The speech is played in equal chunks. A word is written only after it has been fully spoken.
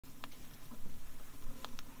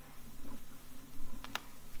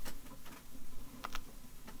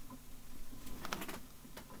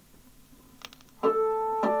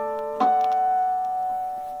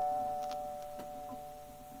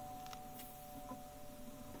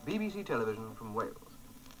BBC Television from Wales.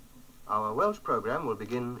 Our Welsh programme will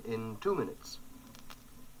begin in 2 minutes.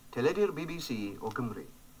 Teledu'r BBC o Gymru.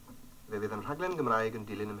 Fe fydd yn rhaglen Gymraeg yn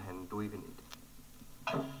dilyn ymhen 2 funud.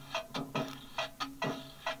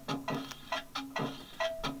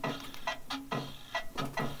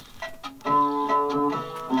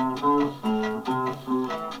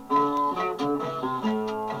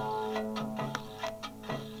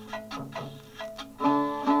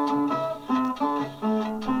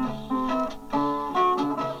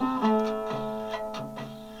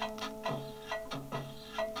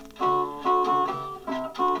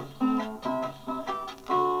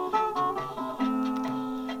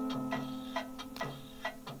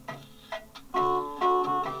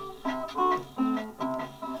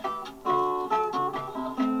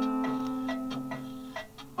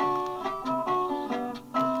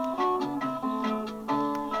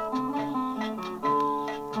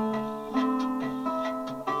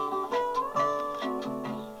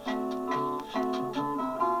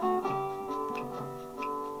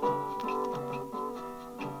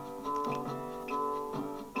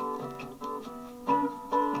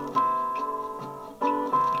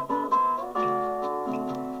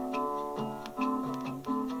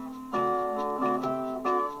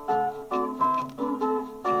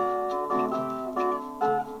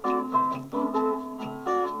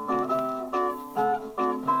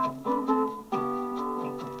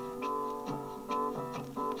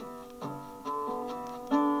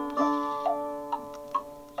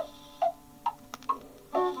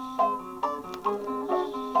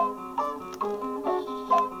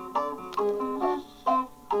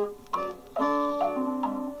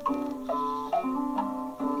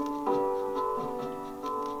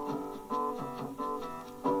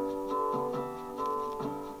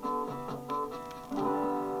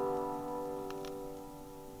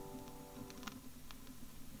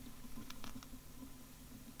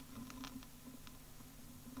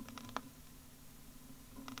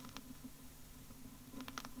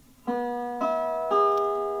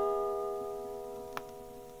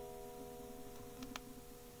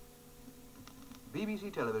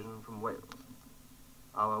 BBC Television from Wales.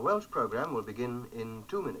 Our Welsh programme will begin in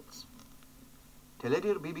 2 minutes.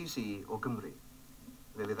 Teledu'r BBC o Gymru.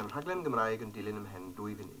 Fe fydd yn rhaglen Gymraeg yn dilyn ymhen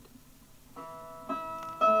 2 funud.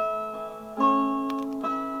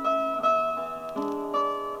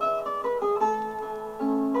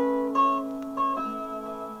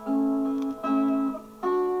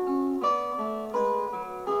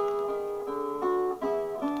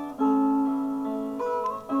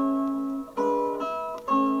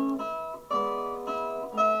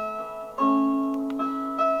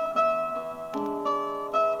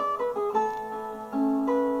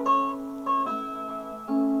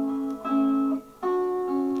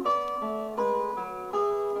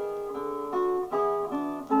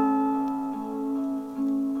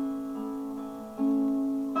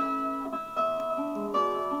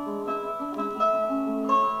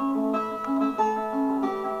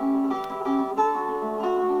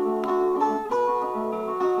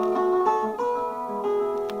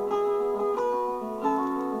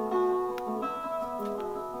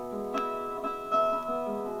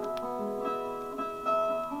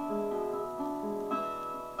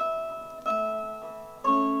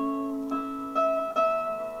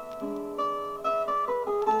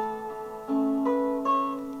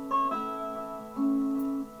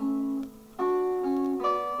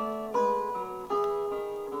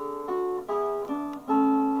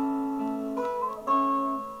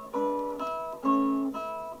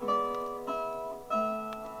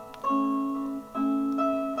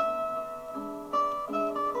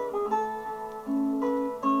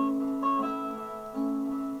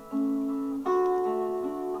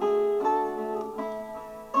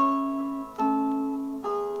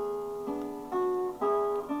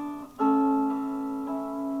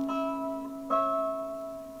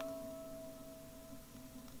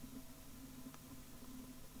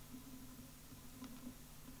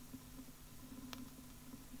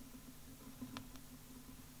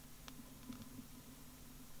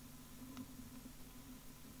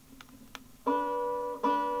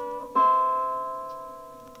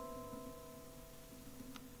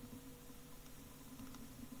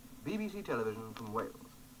 BBC Television from Wales.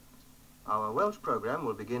 Our Welsh programme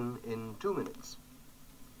will begin in 2 minutes.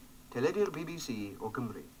 Teledu'r BBC o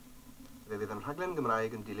Gymru. Fe fydd yn rhaglen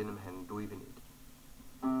Gymraeg yn dilyn ymhen 2 funud.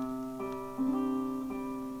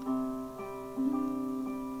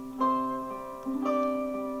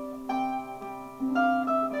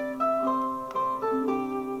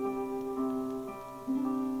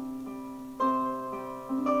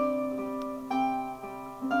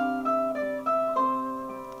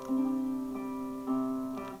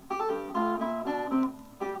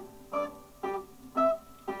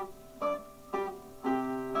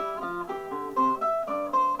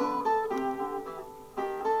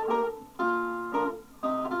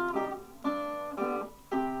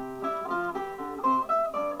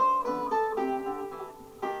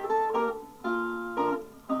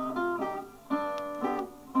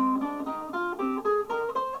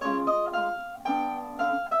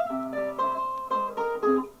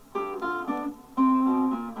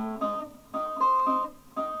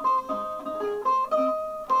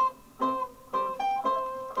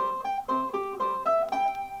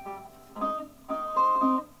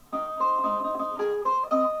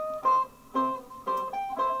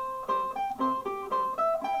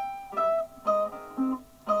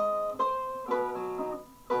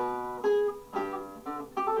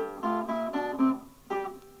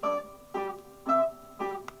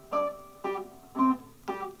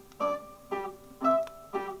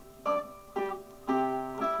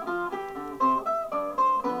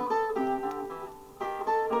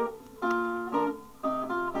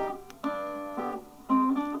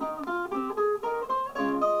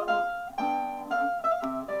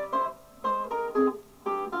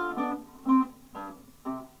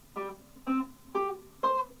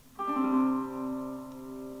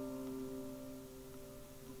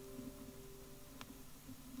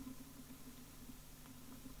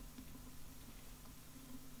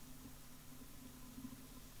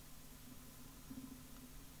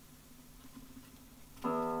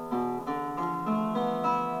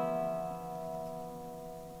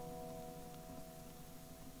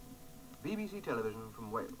 BBC Television from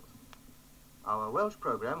Wales. Our Welsh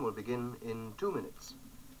programme will begin in 2 minutes.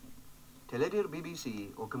 Teledu'r BBC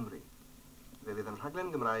o Cymru. Fe fydd yn rhaglen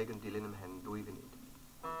Gymraeg yn dilyn ymhen 2 funud.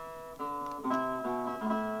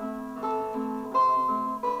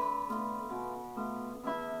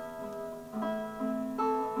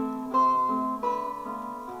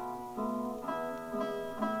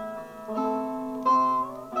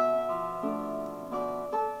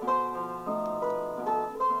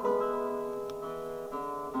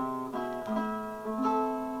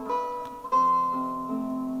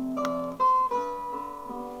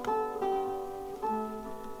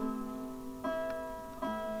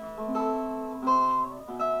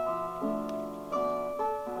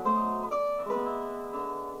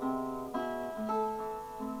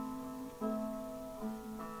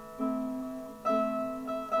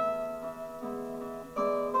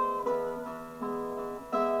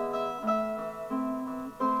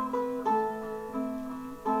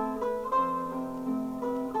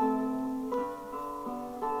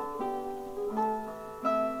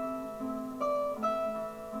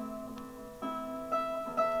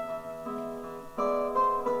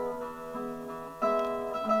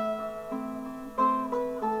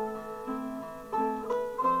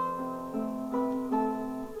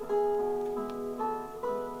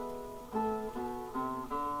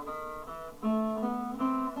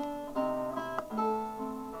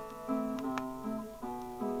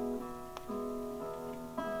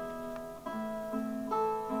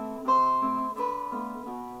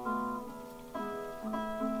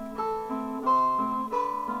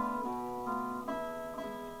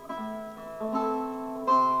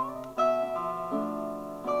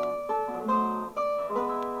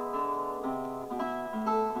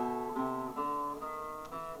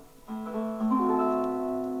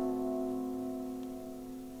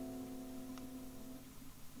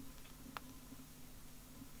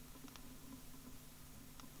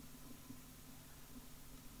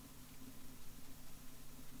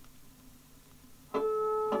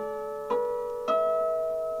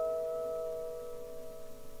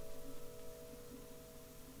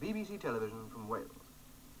 BBC Television from Wales.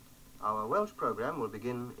 Our Welsh programme will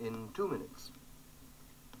begin in 2 minutes.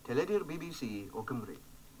 Teledu'r BBC o Cymru.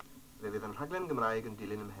 Fe fydd yn rhaglen Gymraeg yn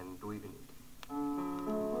dilyn ymhen 2 funud.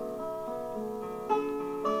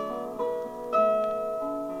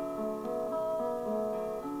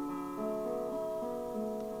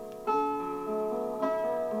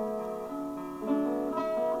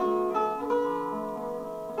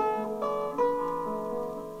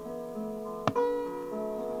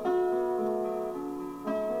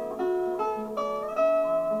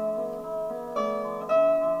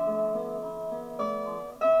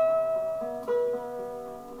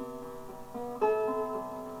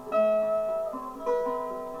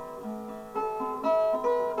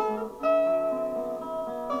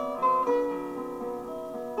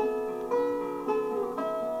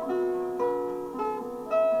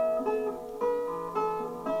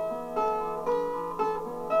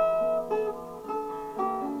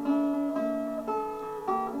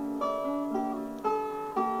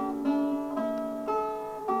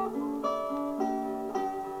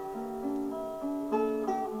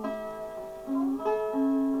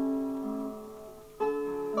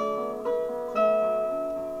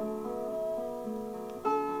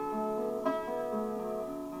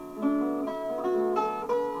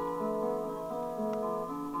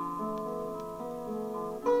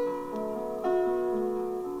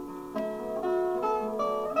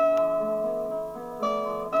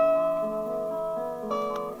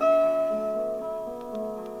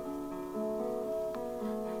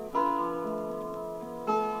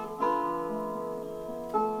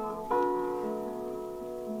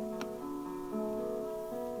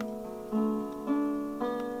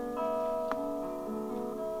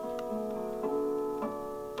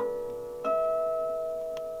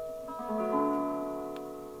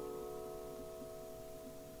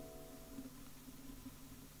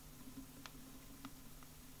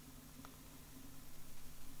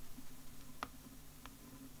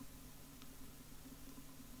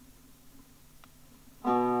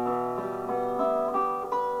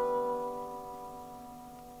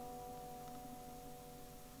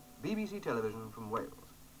 BBC Television from Wales.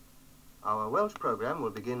 Our Welsh programme will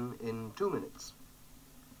begin in 2 minutes.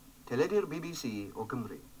 Teledu'r BBC o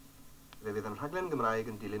Cymru. Fe fydd yn rhaglen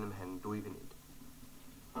Gymraeg yn dilyn ymhen 2 funud.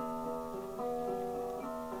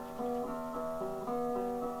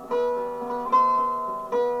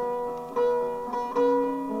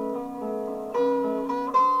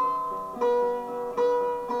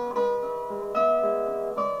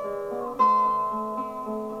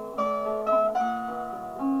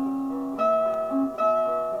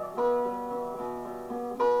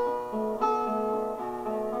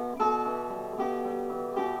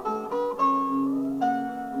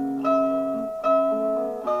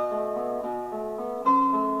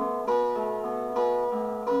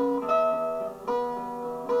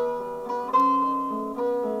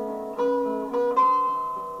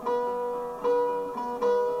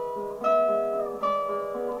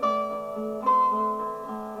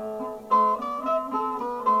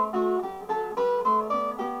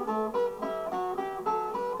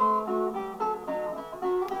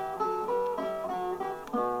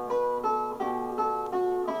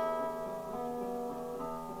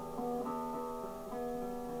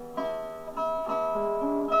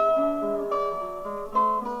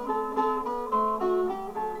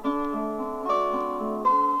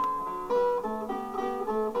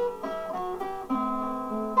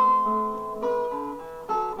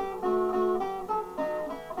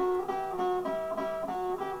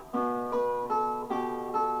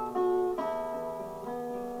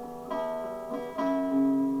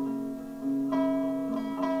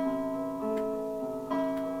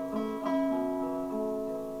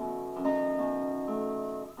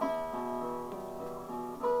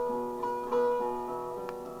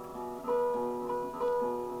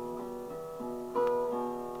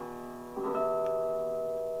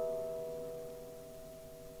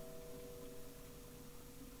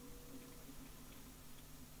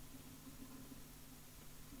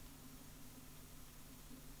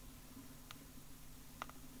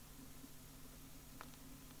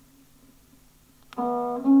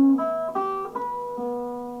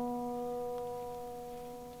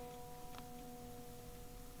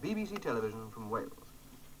 BBC Television from Wales.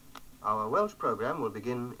 Our Welsh programme will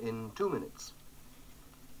begin in 2 minutes.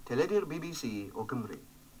 Teledu'r BBC o Gymru.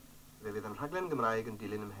 Fe fydd yn rhaglen Gymraeg yn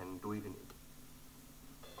dilyn ymhen 2 funud.